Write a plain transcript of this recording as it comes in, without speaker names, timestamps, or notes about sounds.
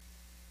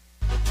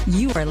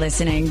You are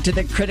listening to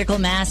the Critical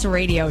Mass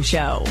Radio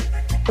Show,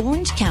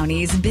 Orange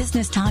County's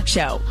business talk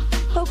show,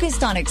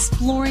 focused on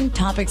exploring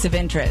topics of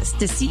interest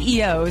to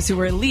CEOs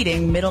who are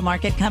leading middle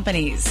market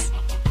companies.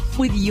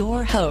 With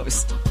your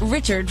host,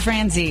 Richard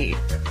Franzi.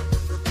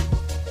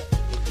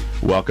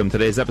 Welcome to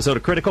today's episode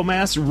of Critical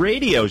Mass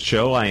Radio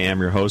Show. I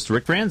am your host,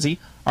 Rick Franzi.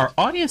 Our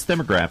audience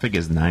demographic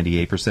is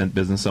 98%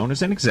 business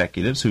owners and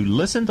executives who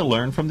listen to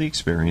learn from the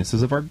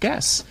experiences of our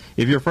guests.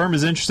 If your firm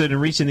is interested in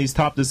reaching these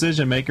top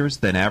decision makers,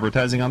 then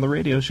advertising on the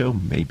radio show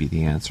may be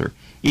the answer.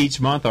 Each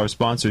month, our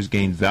sponsors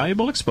gain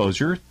valuable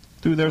exposure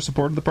through their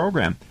support of the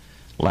program.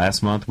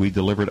 Last month, we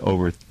delivered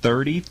over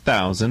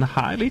 30,000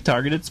 highly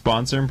targeted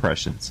sponsor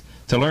impressions.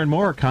 To learn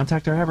more,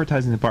 contact our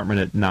advertising department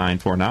at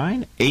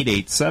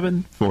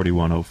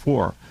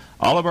 949-887-4104.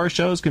 All of our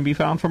shows can be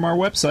found from our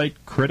website,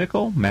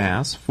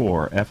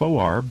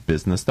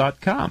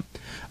 criticalmass4business.com.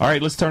 All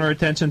right, let's turn our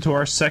attention to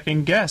our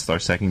second guest. Our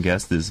second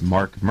guest is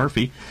Mark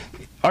Murphy.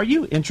 Are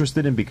you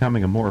interested in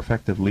becoming a more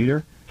effective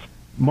leader?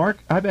 Mark,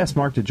 I've asked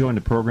Mark to join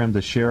the program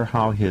to share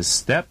how his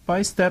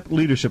step-by-step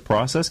leadership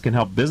process can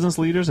help business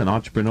leaders and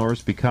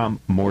entrepreneurs become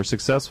more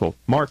successful.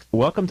 Mark,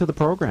 welcome to the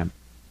program.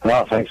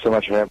 Well, thanks so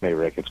much for having me,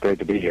 Rick. It's great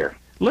to be here.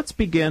 Let's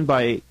begin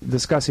by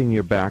discussing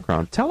your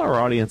background. Tell our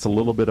audience a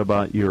little bit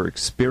about your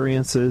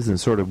experiences and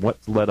sort of what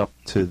led up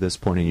to this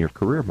point in your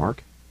career,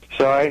 Mark.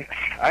 So I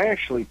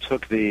actually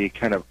took the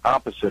kind of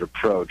opposite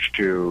approach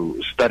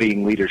to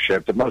studying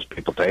leadership that most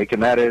people take,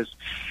 and that is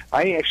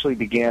I actually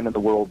began in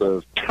the world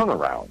of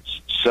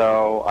turnarounds.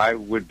 So I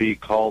would be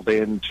called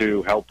in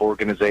to help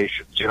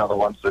organizations, the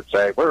ones that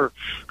say, we're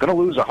going to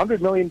lose $100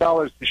 million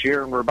this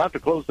year and we're about to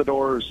close the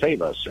doors,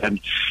 save us. And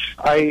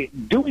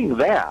doing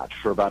that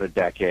for about a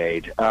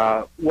decade,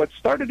 what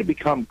started to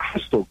become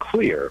crystal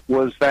clear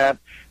was that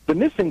the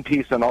missing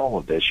piece in all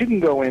of this, you can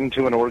go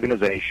into an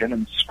organization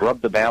and scrub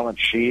the balance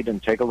sheet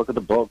and take a look at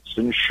the books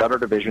and shutter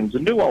divisions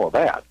and do all of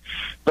that.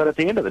 But at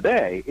the end of the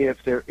day,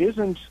 if there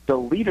isn't the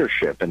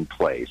leadership in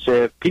place,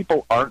 if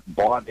people aren't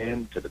bought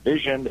into the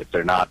vision, if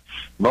they're not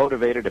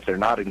motivated, if they're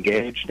not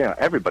engaged,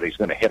 everybody's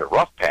going to hit a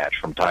rough patch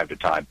from time to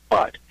time.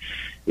 But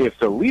if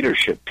the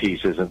leadership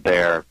piece isn't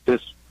there,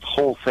 this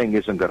whole thing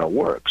isn't going to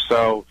work.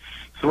 So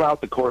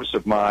throughout the course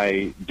of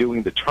my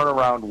doing the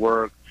turnaround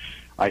work,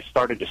 I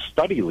started to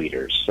study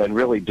leaders and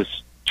really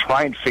just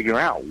try and figure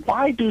out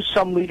why do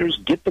some leaders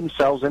get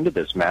themselves into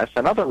this mess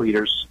and other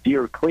leaders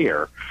steer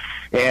clear.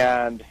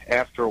 And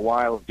after a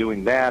while of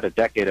doing that, a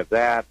decade of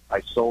that,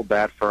 I sold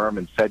that firm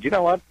and said, you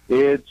know what,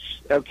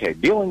 it's okay.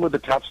 Dealing with the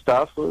tough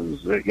stuff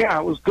was, it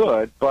was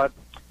good, but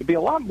it'd be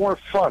a lot more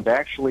fun to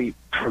actually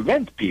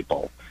prevent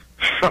people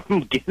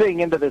from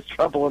getting into this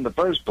trouble in the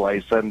first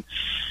place. And,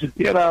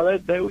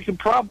 that we can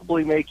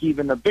probably make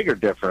even a bigger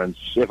difference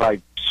if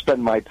I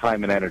spend my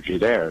time and energy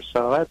there.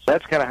 So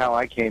that's kind of how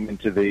I came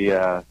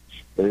into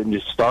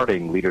into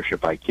starting Leadership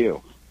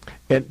IQ.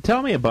 And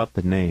tell me about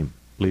the name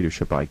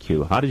Leadership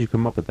IQ. How did you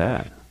come up with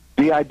that?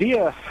 The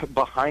idea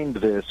behind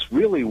this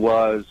really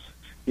was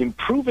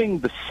improving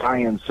the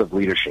science of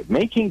leadership,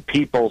 making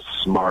people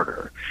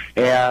smarter.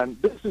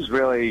 And this has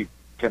really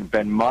kind of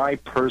been my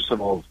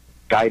personal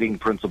guiding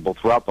principle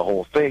throughout the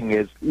whole thing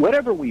is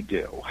whatever we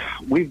do,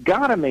 we've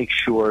got to make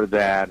sure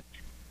that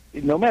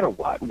no matter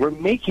what, we're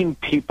making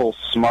people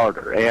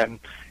smarter.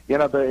 And,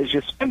 as you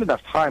spend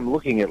enough time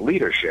looking at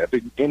leadership,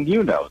 and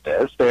you know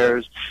this,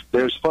 there's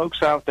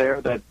folks out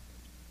there that,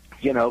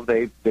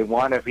 they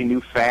want every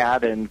new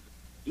fad and,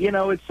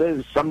 it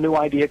says some new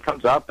idea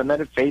comes up and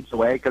then it fades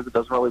away because it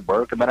doesn't really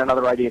work. And then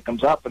another idea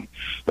comes up and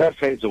that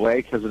fades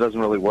away because it doesn't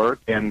really work.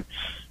 And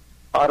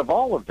out of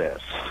all of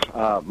this,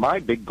 my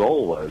big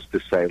goal was to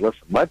say,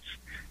 listen, let's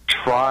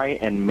try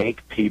and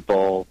make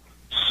people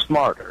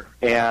smarter.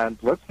 And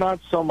let's not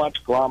so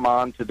much glom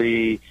on to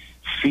the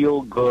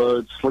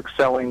feel-good,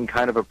 slick-selling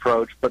kind of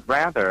approach, but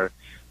rather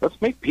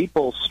let's make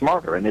people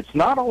smarter. And it's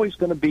not always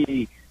going to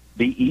be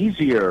the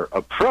easier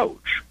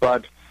approach,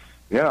 but,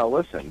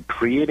 listen,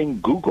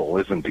 creating Google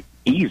isn't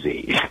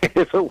easy.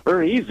 If it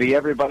were easy,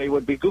 everybody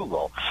would be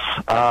Google.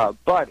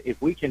 But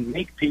if we can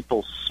make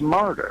people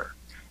smarter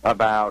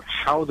about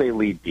how they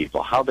lead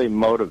people, how they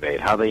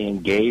motivate, how they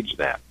engage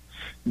them,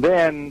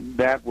 then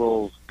that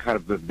will kind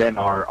of been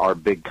our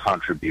big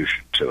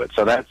contribution to it.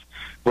 So that's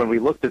when we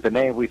looked at the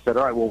name, we said,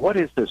 all right, well, what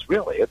is this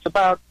really? It's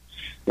about,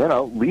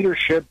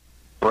 leadership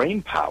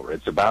brain power.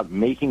 It's about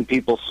making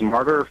people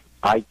smarter,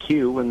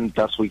 IQ, and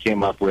thus we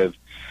came up with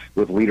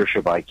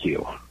Leadership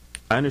IQ.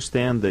 I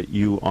understand that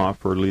you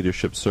offer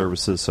leadership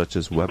services such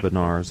as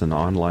webinars and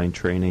online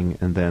training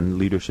and then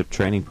leadership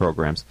training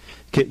programs.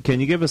 Can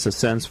you give us a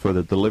sense for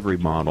the delivery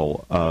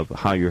model of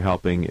how you're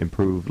helping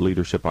improve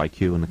leadership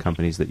IQ in the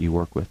companies that you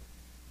work with?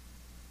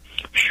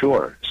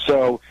 Sure.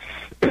 So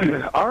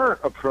our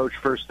approach,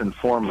 first and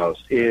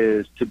foremost,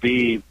 is to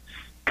be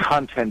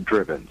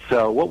content-driven.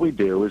 So what we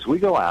do is we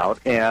go out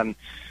and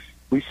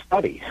we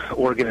study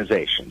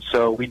organizations.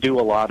 So we do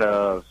a lot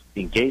of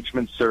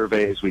engagement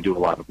surveys, we do a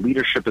lot of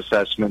leadership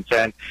assessments,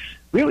 and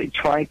really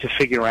trying to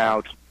figure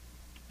out,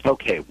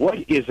 okay, what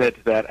is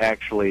it that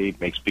actually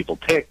makes people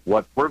tick?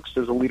 What works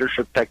as a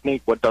leadership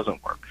technique? What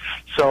doesn't work?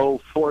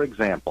 So, for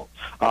example,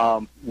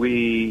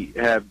 we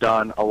have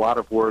done a lot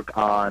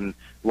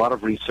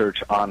of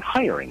research on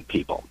hiring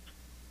people.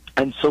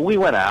 And so we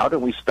went out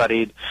and we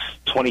studied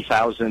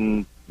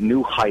 20,000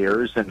 new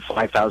hires and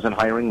 5,000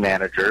 hiring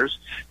managers,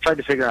 tried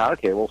to figure out,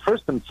 okay, well,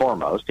 first and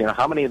foremost,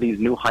 how many of these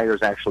new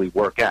hires actually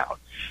work out?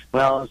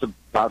 Well, it's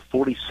about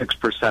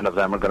 46% of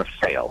them are going to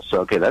fail.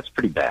 So, okay, that's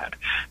pretty bad.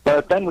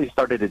 But then we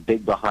started to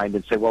dig behind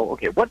and say, well,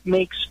 okay, what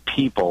makes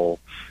people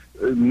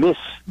miss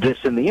this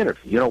in the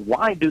interview?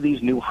 Why do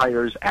these new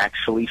hires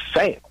actually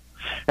fail?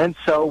 And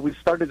so we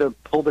started to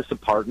pull this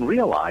apart and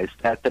realize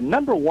that the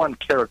number one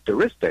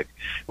characteristic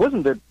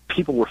wasn't that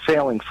people were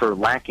failing for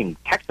lacking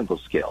technical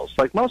skills.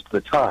 Like most of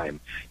the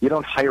time, you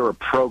don't hire a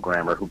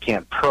programmer who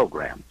can't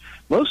program.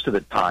 Most of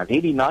the time,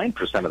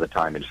 89% of the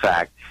time, in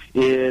fact,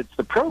 it's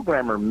the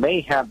programmer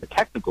may have the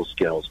technical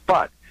skills,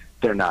 but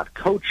they're not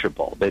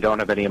coachable. They don't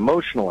have any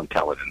emotional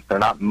intelligence. They're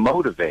not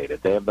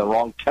motivated. They have the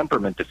wrong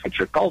temperament to fit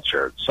your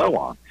culture, and so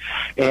on.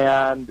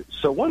 And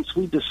so once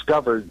we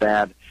discovered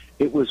that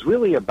it was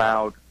really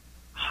about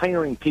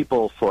hiring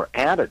people for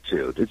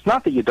attitude. It's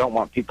not that you don't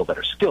want people that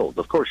are skilled.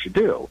 Of course you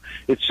do.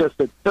 It's just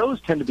that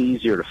those tend to be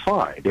easier to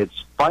find.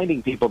 It's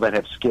finding people that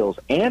have skills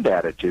and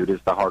attitude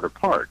is the harder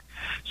part.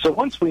 So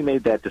once we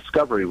made that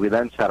discovery, we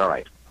then said, all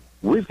right,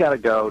 we've got to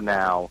go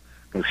now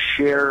and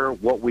share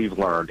what we've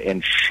learned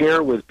and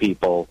share with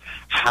people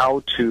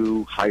how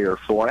to hire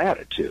for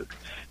attitude.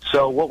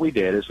 So what we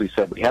did is we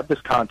said, we have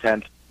this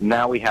content,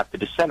 now we have to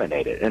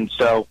disseminate it. And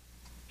so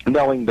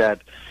knowing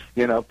that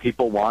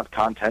people want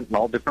content in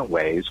all different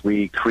ways,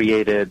 we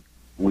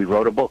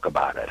wrote a book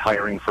about it,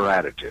 Hiring for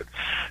Attitude.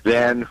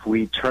 Then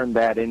we turned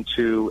that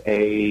into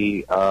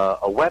a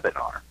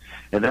webinar.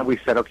 And then we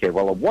said, okay,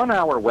 well, a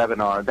 1-hour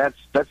webinar,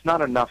 that's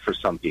not enough for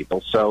some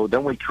people. So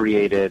then we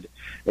created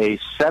a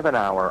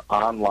 7-hour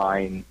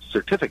online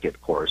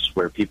certificate course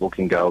where people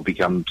can go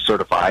become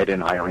certified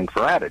in hiring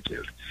for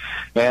attitude.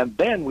 And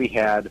then we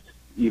had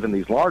even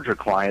these larger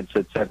clients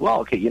that said,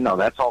 well, okay,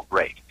 that's all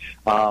great.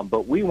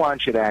 But we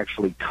want you to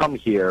actually come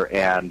here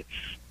and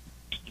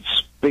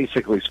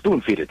basically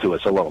spoon feed it to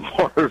us a little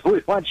more.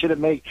 We want you to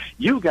make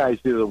you guys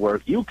do the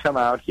work. You come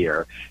out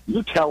here.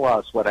 You tell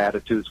us what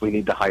attitudes we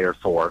need to hire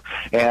for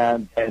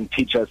and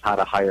teach us how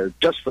to hire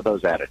just for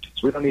those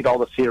attitudes. We don't need all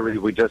the theory.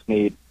 We just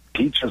need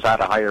teach us how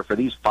to hire for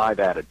these 5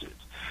 attitudes.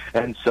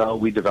 And so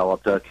we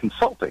developed a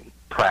consulting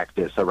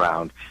practice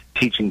around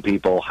teaching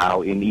people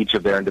how in each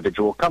of their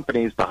individual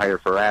companies to hire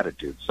for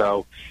attitude.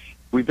 So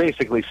we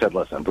basically said,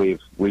 listen,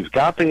 we've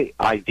got the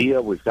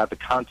idea, we've got the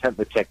content,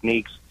 the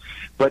techniques,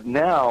 but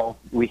now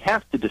we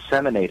have to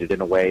disseminate it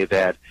in a way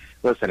that,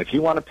 listen, if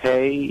you want to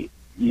pay,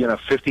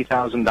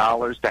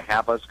 $50,000 to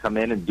have us come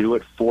in and do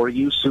it for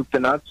you, soup to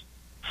nuts,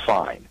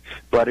 fine.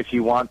 But if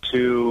you want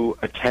to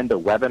attend a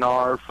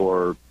webinar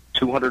for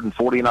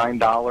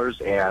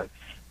 $249 and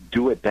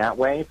do it that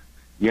way,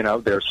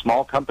 there are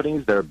small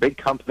companies, there are big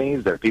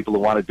companies, there are people who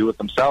want to do it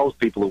themselves,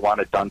 people who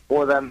want it done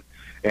for them.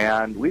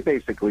 And we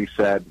basically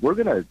said, we're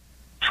going to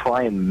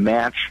try and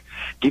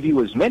give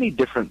you as many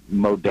different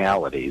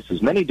modalities,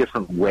 as many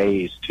different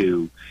ways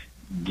to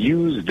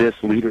use this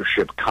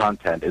leadership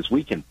content as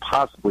we can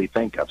possibly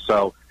think of.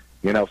 So,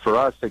 for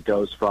us, it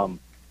goes from,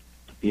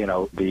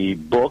 the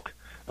book,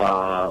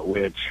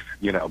 which,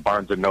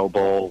 Barnes &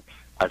 Noble,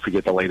 I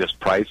forget the latest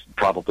price,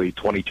 probably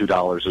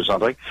 $22 or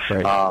something,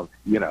 right.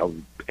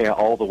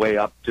 All the way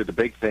up to the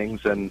big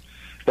things. And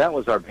that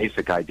was our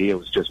basic idea,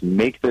 was just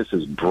make this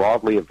as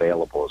broadly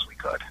available as we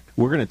could.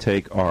 We're going to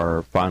take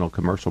our final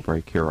commercial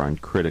break here on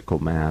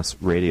Critical Mass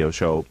Radio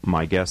Show.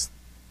 My guest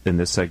in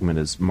this segment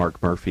is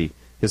Mark Murphy.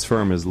 His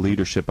firm is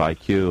Leadership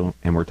IQ,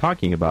 and we're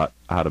talking about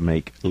how to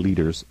make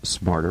leaders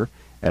smarter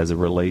as it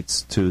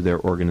relates to their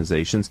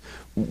organizations.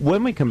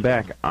 When we come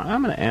back,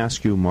 I'm going to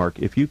ask you, Mark,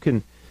 if you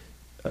can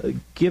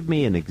give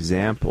me an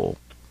example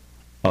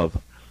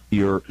of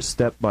your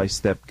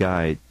step-by-step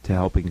guide to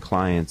helping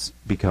clients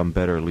become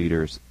better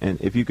leaders. And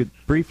if you could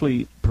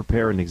briefly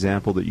prepare an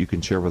example that you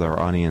can share with our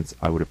audience,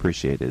 I would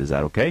appreciate it. Is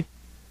that okay?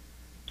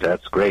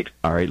 That's great.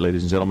 All right,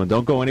 ladies and gentlemen,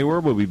 don't go anywhere.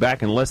 We'll be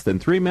back in less than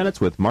 3 minutes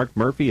with Mark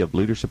Murphy of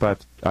Leadership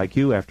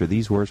IQ after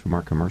these words from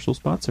our commercial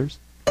sponsors.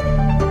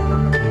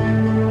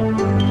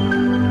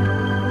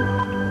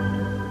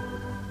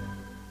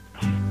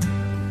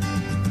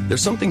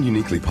 There's something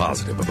uniquely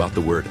positive about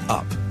the word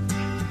up.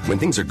 When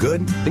things are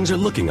good, things are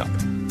looking up.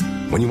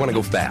 When you want to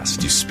go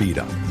fast, you speed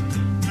up.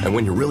 And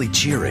when you're really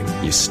cheering,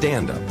 you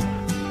stand up.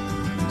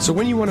 So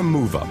when you want to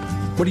move up,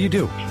 what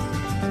do?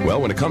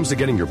 Well, when it comes to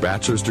getting your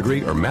bachelor's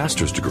degree or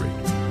master's degree,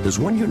 there's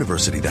one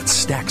university that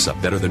stacks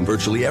up better than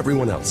virtually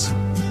everyone else.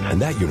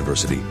 And that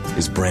university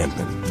is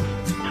Brandman.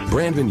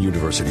 Brandman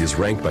University is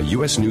ranked by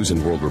U.S. News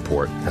 & World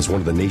Report as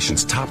one of the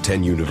nation's top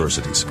 10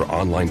 universities for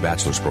online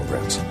bachelor's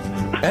programs.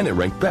 And it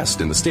ranked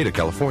best in the state of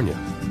California.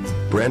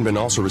 Brandman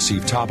also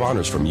received top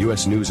honors from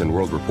U.S. News &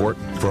 World Report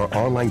for our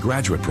online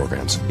graduate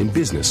programs in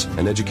business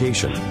and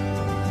education.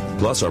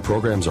 Plus, our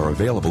programs are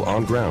available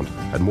on ground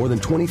at more than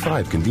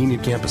 25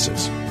 convenient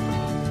campuses.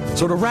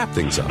 So to wrap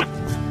things up,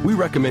 we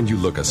recommend you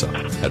look us up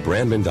at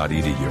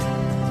brandman.edu.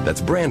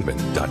 That's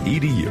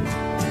brandman.edu.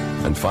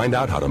 And find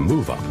out how to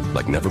move up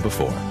like never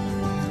before.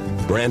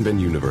 Brandman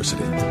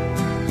University.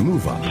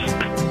 Move up.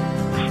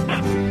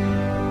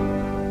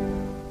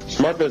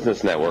 Smart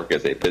Business Network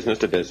is a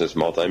business-to-business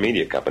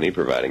multimedia company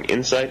providing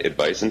insight,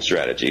 advice, and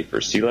strategy for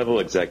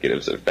C-level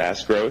executives of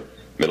fast-growth,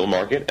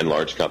 middle-market, and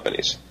large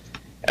companies.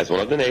 As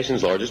one of the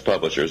nation's largest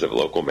publishers of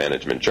local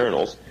management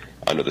journals,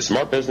 under the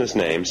Smart Business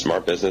name,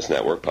 Smart Business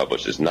Network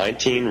publishes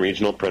 19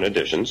 regional print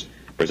editions,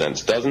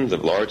 presents dozens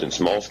of large and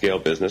small-scale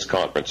business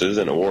conferences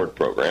and award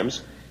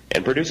programs,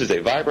 and produces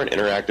a vibrant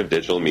interactive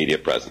digital media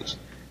presence.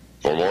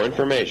 For more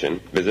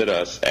information, visit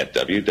us at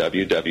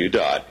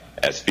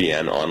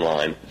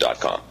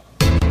www.sbnonline.com.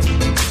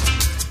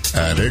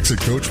 At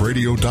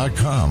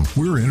ExitCoachRadio.com,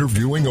 we're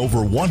interviewing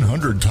over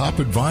 100 top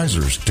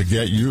advisors to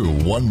get you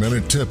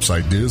 1-minute tips,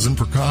 ideas, and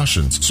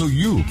precautions so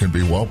you can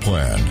be well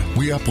planned.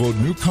 We upload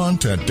new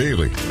content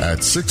daily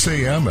at 6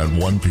 a.m. and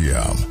 1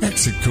 p.m.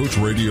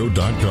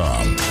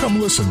 ExitCoachRadio.com.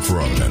 Come listen for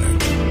a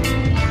minute.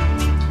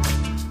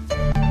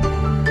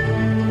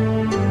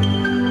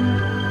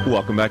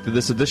 Welcome back to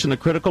this edition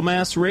of Critical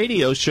Mass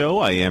Radio Show.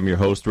 I am your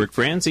host, Rick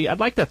Franzi. I'd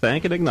like to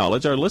thank and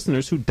acknowledge our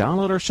listeners who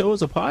download our show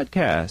as a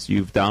podcast.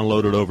 You've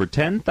downloaded over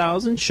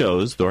 10,000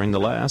 shows during the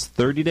last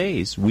 30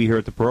 days. We here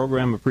at the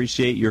program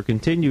appreciate your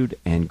continued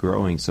and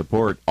growing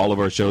support. All of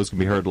our shows can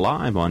be heard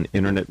live on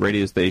internet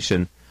radio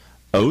station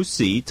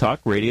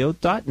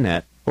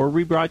octalkradio.net or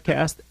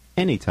rebroadcast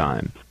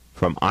anytime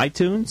from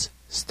iTunes,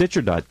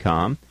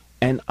 Stitcher.com,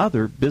 and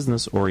other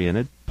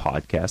business-oriented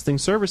podcasting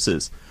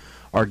services.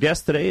 Our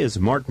guest today is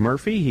Mark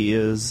Murphy.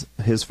 His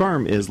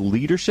firm is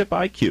Leadership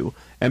IQ.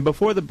 And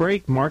before the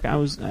break, Mark, I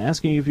was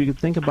asking you if you could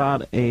think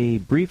about a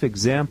brief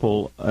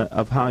example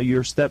of how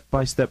your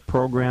step-by-step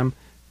program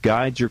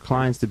guides your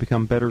clients to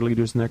become better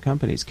leaders in their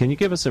companies. Can you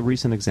give us a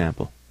recent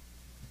example?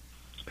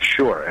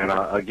 Sure, and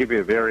I'll give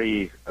you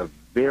a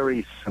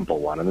very simple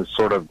one, and it's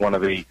sort of one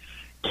of the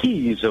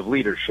keys of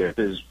leadership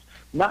is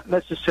not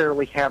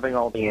necessarily having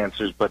all the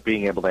answers, but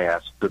being able to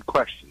ask good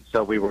questions.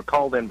 So we were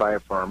called in by a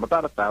firm,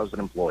 about 1,000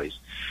 employees,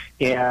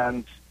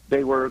 and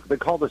they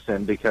called us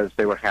in because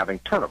they were having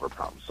turnover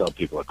problems. So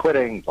people are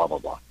quitting, blah, blah,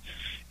 blah.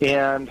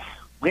 And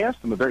we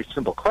asked them a very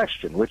simple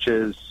question, which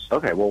is,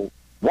 okay, well,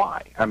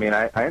 why? I mean,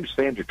 I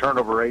understand your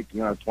turnover rate,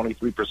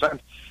 23%.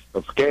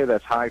 Okay,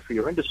 that's high for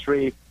your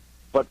industry,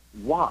 but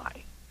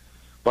why?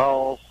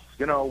 Well,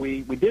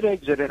 we did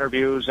exit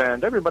interviews,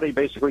 and everybody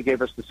basically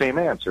gave us the same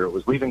answer. It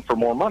was leaving for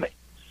more money.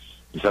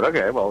 We said,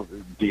 okay, well,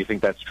 do you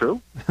think that's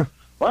true?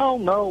 Well,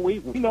 no, we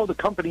know the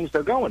companies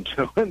they're going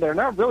to, and they're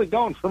not really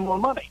going for more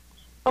money.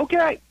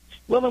 Okay,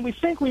 well, then we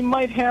think we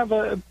might have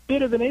a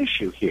bit of an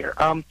issue here.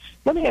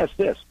 Let me ask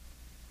this.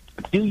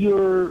 Do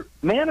your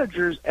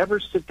managers ever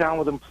sit down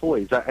with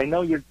employees? I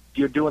know you're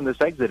doing this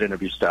exit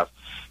interview stuff.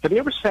 Have you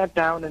ever sat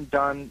down and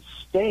done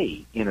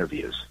stay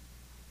interviews?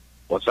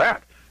 What's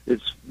that?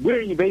 It's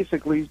where you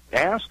basically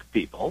ask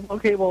people,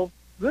 okay, well,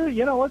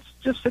 let's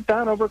just sit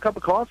down over a cup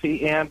of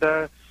coffee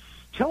and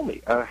tell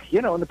me,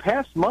 in the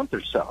past month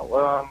or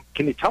so,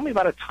 can you tell me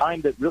about a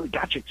time that really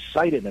got you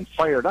excited and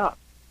fired up?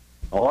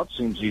 Well, that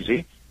seems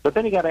easy. But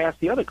then you got to ask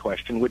the other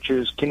question, which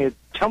is, can you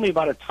tell me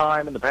about a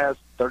time in the past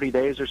 30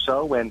 days or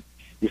so when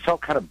you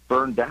felt kind of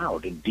burned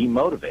out and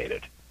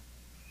demotivated?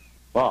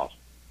 Well,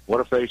 what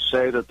if they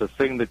say that the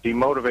thing that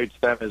demotivates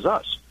them is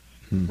us?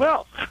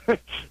 Well,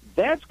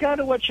 that's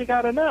kind of what you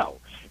got to know.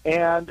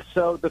 And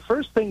so the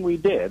first thing we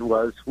did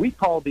was we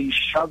call these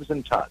shoves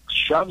and tugs.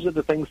 Shoves are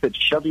the things that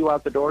shove you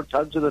out the door.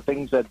 Tugs are the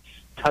things that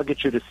tug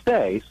at you to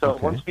stay. So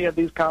once we had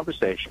these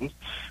conversations,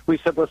 we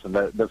said, listen,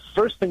 the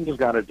first thing you've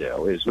got to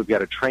do is we've got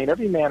to train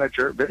every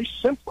manager very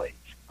simply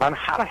on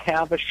how to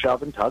have a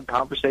shove and tug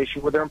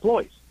conversation with their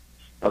employees.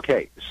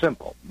 Okay,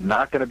 simple.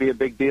 Not going to be a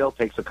big deal.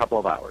 Takes a couple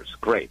of hours.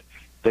 Great.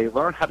 They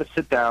learn how to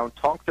sit down,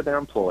 talk to their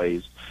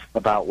employees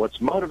about what's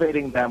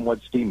motivating them,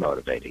 what's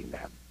demotivating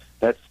them.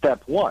 That's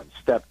step one.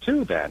 Step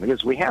two, then,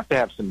 because we have to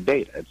have some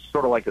data. It's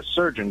sort of like a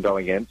surgeon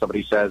going in.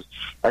 Somebody says,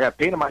 I got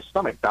pain in my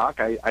stomach, doc.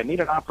 I need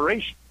an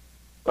operation.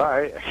 All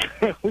right.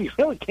 We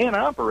really can't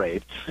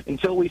operate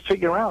until we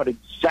figure out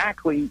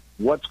exactly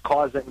what's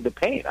causing the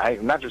pain.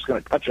 I'm not just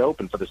going to cut you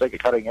open for the sake of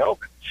cutting you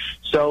open.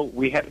 So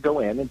we had to go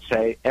in and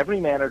say every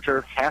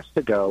manager has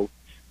to go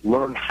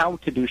learn how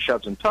to do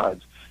shoves and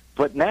tugs.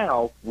 But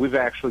now we've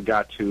actually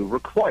got to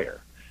require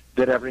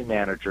that every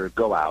manager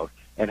go out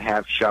and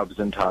have shoves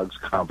and tugs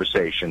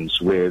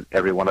conversations with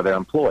every one of their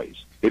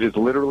employees. It is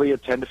literally a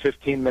 10 to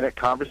 15-minute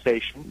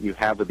conversation you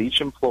have with each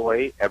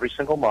employee every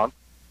single month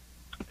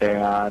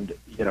and,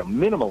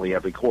 minimally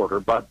every quarter,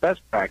 but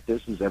best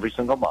practice is every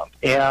single month.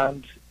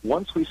 And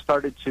once we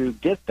started to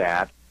get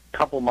that, a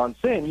couple months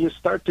in, you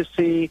start to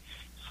see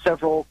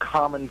several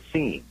common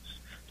themes.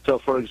 So,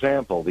 for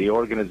example, the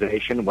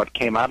organization, what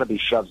came out of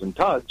these shoves and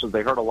tugs was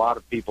they heard a lot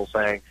of people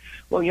saying,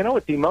 well, you know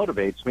what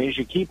demotivates me is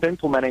you keep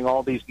implementing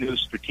all these new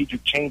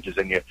strategic changes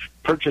and you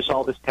purchase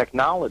all this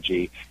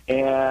technology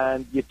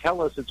and you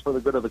tell us it's for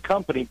the good of the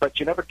company, but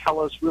you never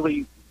tell us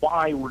really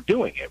why we're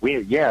doing it.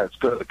 It's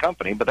good of the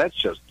company, but that's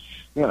just,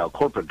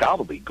 corporate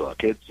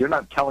gobbledygook. You're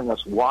not telling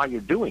us why you're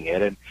doing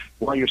it, and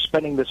while you're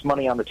spending this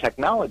money on the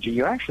technology,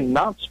 you're actually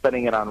not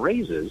spending it on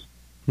raises,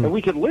 and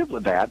we could live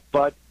with that,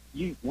 but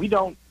you're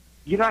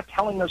not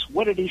telling us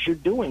what it is you're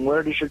doing, where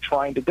it is you're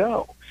trying to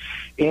go.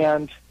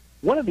 And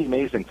one of the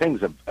amazing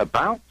things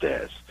about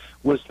this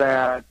was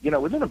that,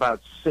 within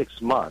about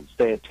 6 months,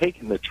 they had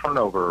taken the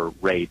turnover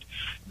rate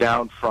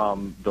down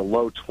from the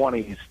low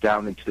 20s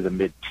down into the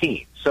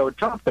mid-teens. So it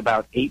dropped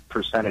about 8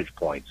 percentage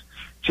points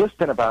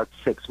just in about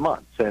 6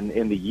 months. And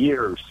in the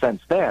year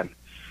since then,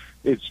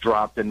 it's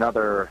dropped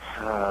another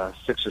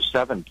 6 or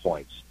 7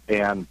 points.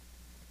 And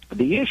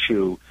the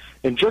issue,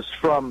 and just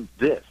from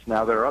this,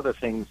 now there are other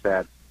things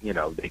that,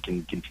 they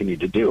can continue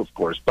to do, of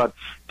course, but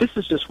this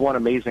is just one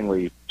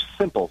amazingly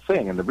simple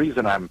thing. And the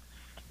reason I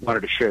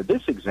wanted to share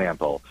this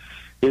example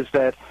is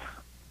that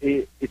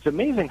it's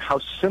amazing how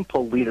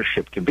simple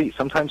leadership can be.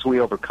 Sometimes we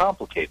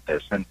overcomplicate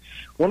this, and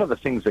one of the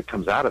things that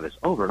comes out of this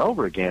over and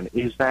over again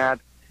is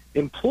that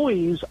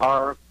employees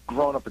are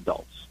grown-up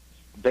adults.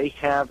 They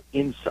have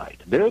insight.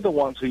 They're the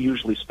ones who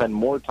usually spend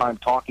more time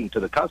talking to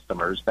the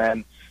customers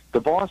than the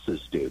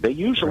bosses do. They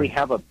usually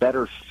have a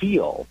better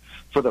feel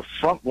for the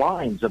front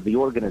lines of the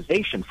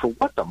organization, for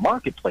what the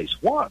marketplace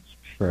wants,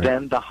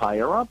 than the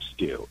higher-ups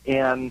do.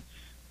 And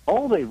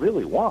all they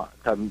really want,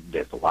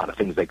 there's a lot of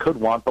things they could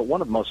want, but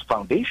one of the most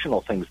foundational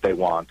things they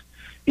want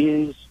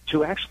is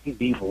to actually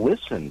be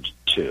listened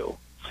to.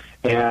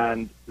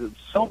 And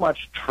so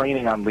much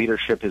training on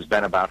leadership has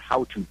been about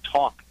how to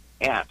talk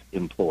at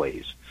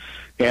employees.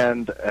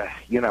 And,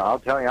 I'll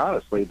tell you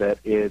honestly that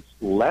it's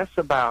less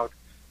about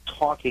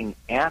talking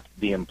at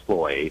the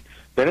employee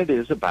than it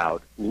is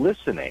about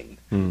listening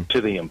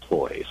to the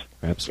employees.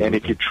 Absolutely. And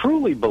if you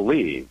truly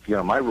believe,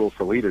 my rule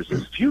for leaders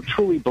is if you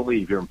truly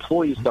believe your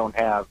employees don't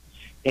have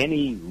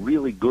any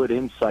really good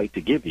insight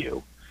to give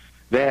you,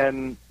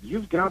 then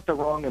you've got the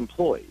wrong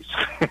employees.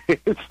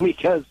 It's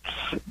because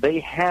they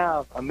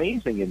have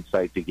amazing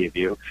insight to give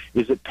you.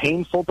 Is it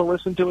painful to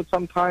listen to it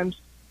sometimes?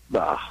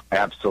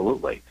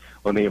 Absolutely.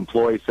 When the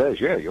employee says,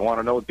 yeah, you want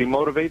to know what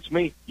demotivates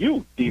me?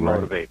 You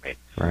demotivate me.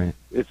 Right.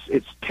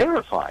 It's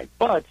terrifying,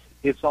 but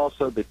it's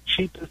also the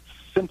cheapest,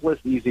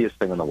 simplest, easiest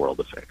thing in the world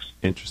to fix.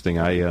 Interesting.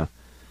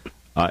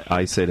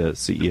 I say to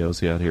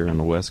CEOs out here on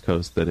the West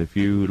Coast that if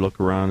you look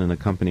around in a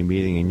company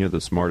meeting and you're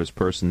the smartest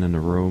person in the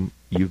room,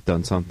 you've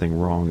done something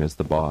wrong as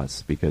the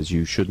boss, because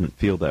you shouldn't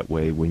feel that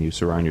way when you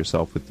surround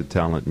yourself with the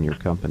talent in your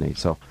company.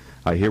 So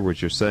I hear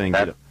what you're saying.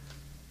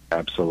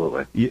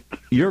 Absolutely.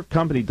 Your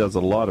company does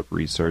a lot of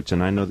research,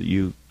 and I know that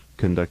you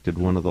conducted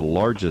one of the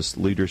largest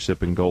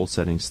leadership and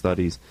goal-setting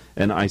studies,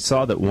 and I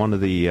saw that one of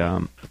the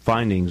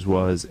findings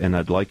was, and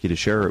I'd like you to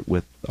share it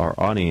with our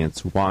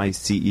audience, why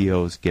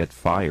CEOs get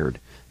fired.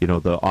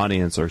 The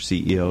audience are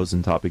CEOs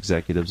and top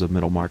executives of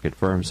middle market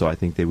firms, so I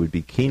think they would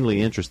be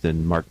keenly interested,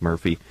 Mark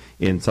Murphy,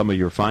 in some of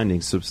your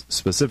findings,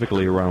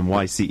 specifically around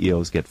why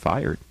CEOs get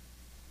fired.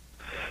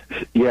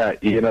 Yeah,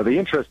 the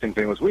interesting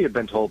thing was we had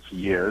been told for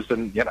years,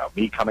 and,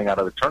 me coming out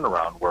of the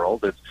turnaround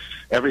world, it's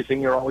everything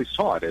you're always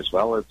taught as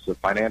well as the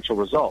financial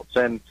results.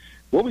 And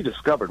what we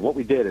discovered, what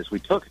we did is we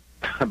took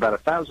about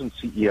 1,000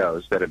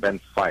 CEOs that had been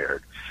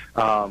fired,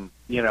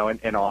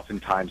 and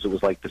oftentimes it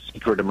was like the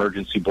secret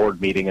emergency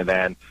board meeting, and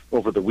then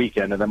over the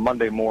weekend, and then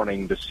Monday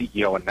morning, the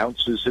CEO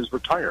announces his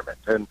retirement,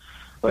 and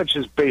which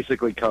is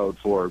basically code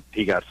for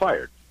he got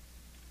fired.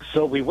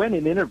 So we went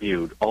and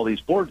interviewed all these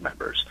board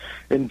members,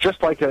 and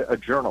just like a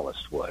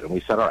journalist would, and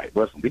we said, all right,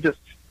 listen, we just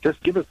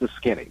give us the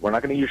skinny. We're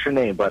not going to use your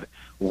name, but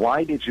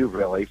why did you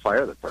really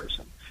fire the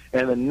person?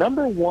 And the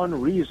number one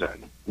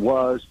reason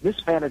was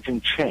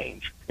mismanaging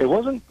change. It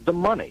wasn't the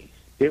money.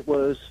 It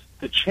was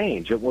the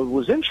change. What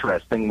was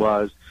interesting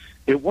was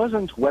it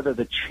wasn't whether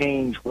the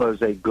change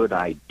was a good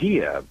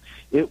idea.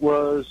 It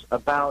was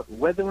about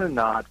whether or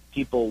not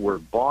people were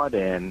bought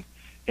in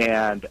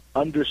and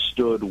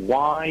understood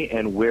why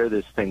and where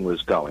this thing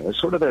was going. It's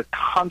sort of their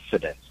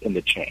confidence in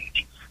the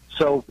change.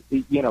 So,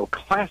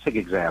 classic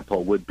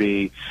example would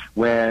be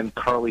when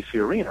Carly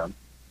Fiorina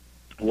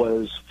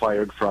was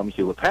fired from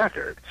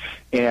Hewlett-Packard,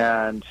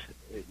 and,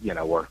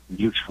 or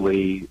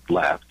mutually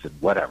left and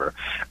whatever.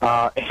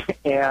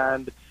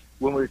 And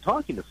when we were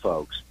talking to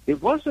folks,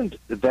 it wasn't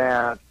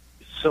that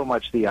so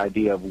much the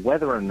idea of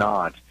whether or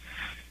not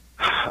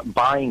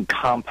buying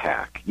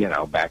Compaq,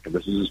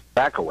 this is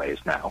back a ways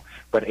now,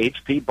 but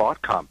HP bought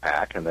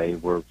Compaq, and they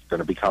were going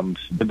to become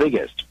the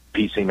biggest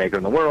PC maker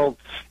in the world,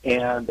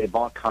 and they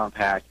bought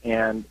Compaq,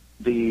 and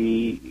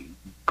the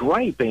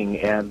griping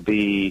and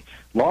the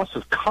loss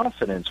of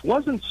confidence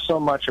wasn't so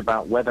much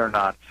about whether or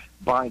not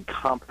buying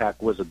Compaq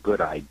was a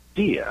good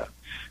idea,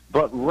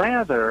 but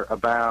rather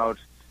about,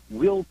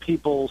 will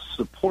people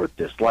support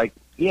this? Like,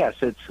 yes,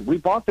 we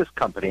bought this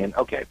company, and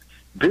okay,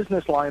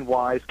 business line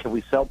wise, can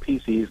we sell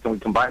PCs? Can we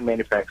combine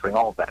manufacturing?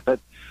 All of that. But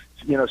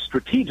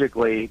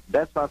strategically,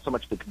 that's not so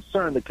much the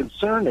concern. The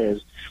concern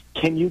is,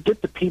 can you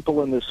get the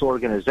people in this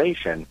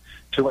organization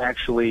to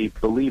actually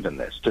believe in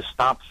this, to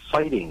stop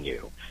fighting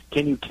you?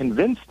 Can you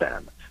convince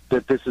them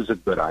that this is a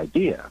good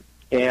idea?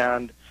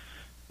 And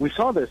we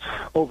saw this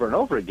over and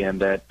over again,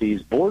 that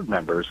these board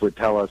members would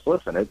tell us,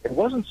 listen, it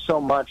wasn't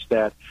so much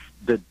that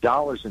the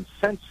dollars and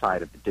cents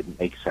side of it didn't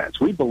make sense.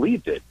 We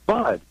believed it.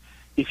 But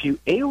if you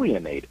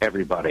alienate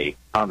everybody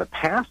on the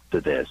path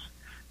to this,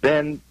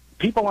 then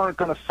people aren't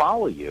going to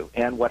follow you.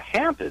 And what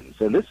happens,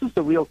 and this is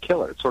the real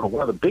killer, it's sort of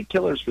one of the big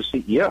killers for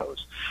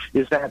CEOs,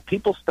 is that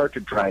people start to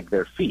drag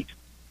their feet.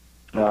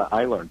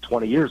 I learned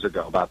 20 years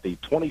ago about the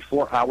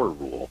 24-hour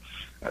rule.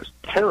 I was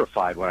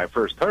terrified when I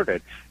first heard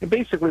it. And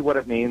basically what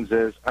it means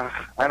is,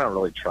 I don't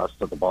really trust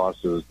that the boss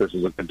this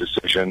is a good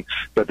decision,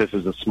 that this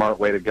is a smart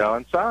way to go.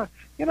 And so,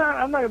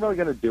 I'm not really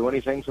going to do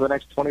anything for the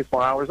next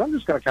 24 hours. I'm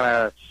just going to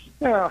kind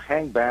of,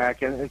 hang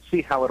back and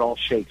see how it all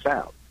shakes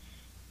out.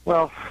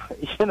 Well,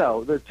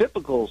 the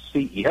typical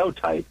CEO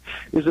type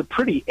is a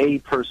pretty A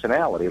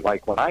personality.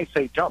 Like when I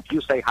say jump,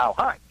 you say how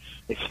high.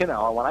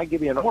 When I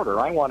give you an order,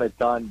 I want it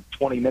done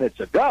 20 minutes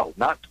ago,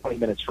 not 20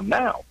 minutes from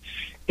now.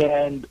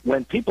 And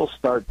when people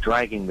start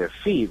dragging their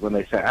feet, when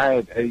they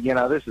say,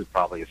 this is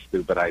probably a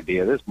stupid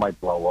idea, this might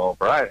blow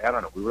over, I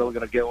don't know, we're really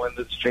going to go in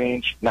this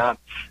change? Not,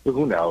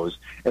 who knows?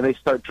 And they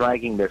start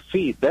dragging their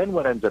feet, then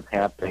what ends up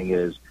happening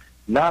is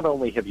not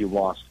only have you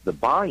lost the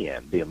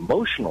buy-in, the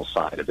emotional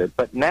side of it,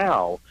 but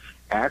now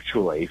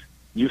actually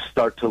you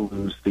start to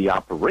lose the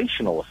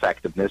operational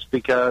effectiveness,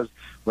 because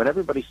when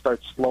everybody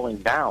starts slowing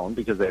down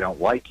because they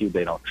don't like you,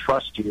 they don't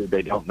trust you,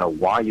 they don't know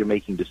why you're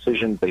making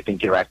decisions, they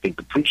think you're acting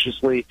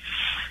capriciously,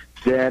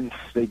 then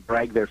they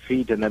drag their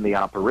feet and then the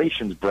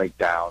operations break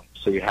down.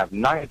 So you have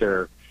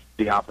neither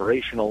the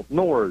operational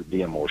nor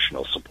the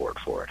emotional support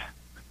for it.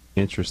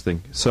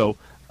 Interesting. So,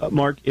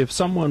 Mark, if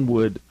someone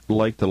would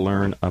like to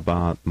learn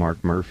about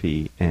Mark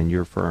Murphy and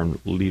your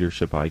firm,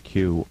 Leadership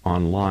IQ,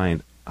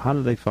 online, how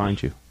do they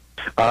find you?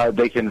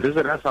 They can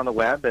visit us on the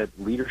web at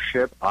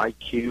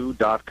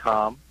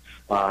leadershipiq.com.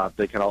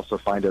 They can also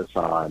find us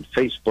on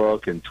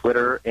Facebook and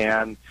Twitter.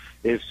 And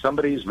if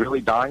somebody's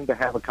really dying to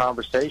have a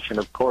conversation,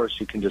 of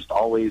course, you can just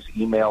always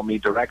email me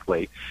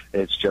directly.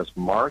 It's just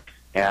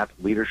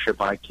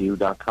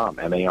mark@leadershipiq.com,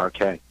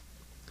 M-A-R-K.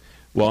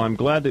 Well, I'm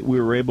glad that we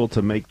were able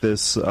to make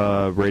this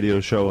radio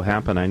show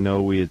happen. I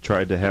know we had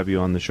tried to have you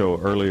on the show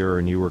earlier,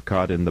 and you were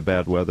caught in the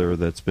bad weather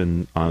that's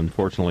been,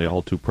 unfortunately,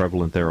 all too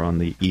prevalent there on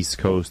the East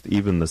Coast,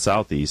 even the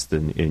Southeast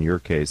in your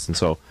case. And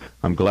so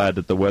I'm glad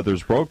that the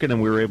weather's broken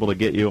and we were able to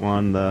get you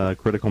on the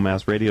Critical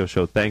Mass radio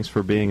show. Thanks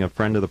for being a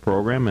friend of the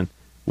program, and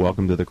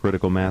welcome to the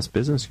Critical Mass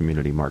business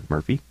community, Mark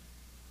Murphy.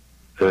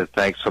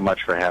 Thanks so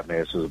much for having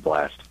me. This was a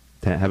blast.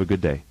 Have a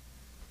good day.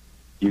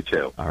 You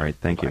too. All right,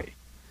 thank Bye. you.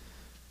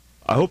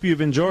 I hope you've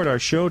enjoyed our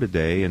show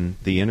today, and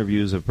the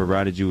interviews have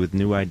provided you with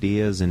new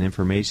ideas and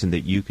information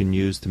that you can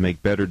use to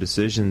make better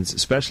decisions,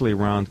 especially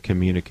around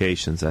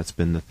communications. That's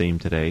been the theme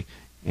today,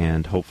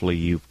 and hopefully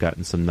you've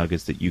gotten some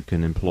nuggets that you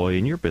can employ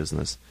in your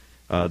business.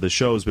 The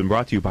show has been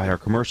brought to you by our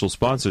commercial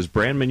sponsors,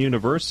 Brandman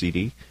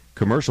University,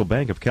 Commercial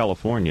Bank of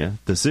California,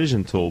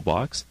 Decision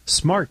Toolbox,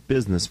 Smart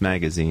Business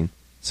Magazine,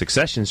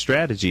 Succession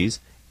Strategies,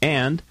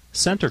 and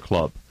Center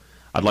Club.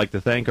 I'd like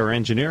to thank our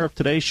engineer of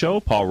today's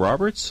show, Paul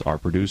Roberts. Our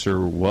producer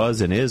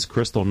was and is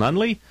Crystal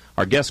Nunley.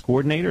 Our guest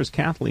coordinator is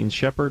Kathleen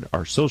Shepard.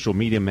 Our social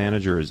media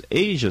manager is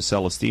Asia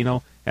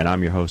Celestino. And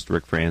I'm your host,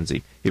 Rick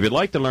Franzi. If you'd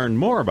like to learn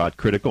more about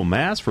Critical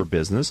Mass for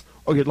business,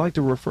 or you'd like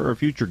to refer a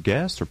future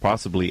guest or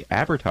possibly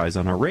advertise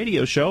on our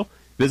radio show,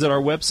 visit our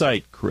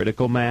website,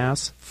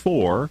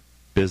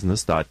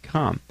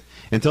 criticalmass4business.com.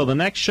 Until the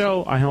next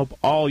show, I hope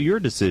all your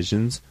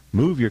decisions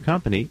move your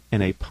company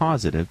in a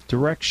positive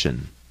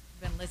direction.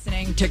 Been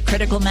listening to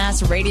Critical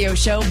Mass Radio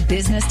Show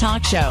Business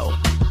Talk Show,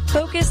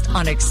 focused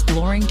on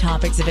exploring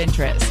topics of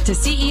interest to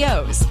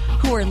CEOs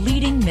who are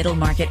leading middle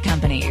market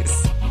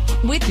companies.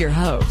 With your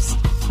host,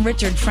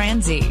 Richard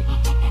Franzi.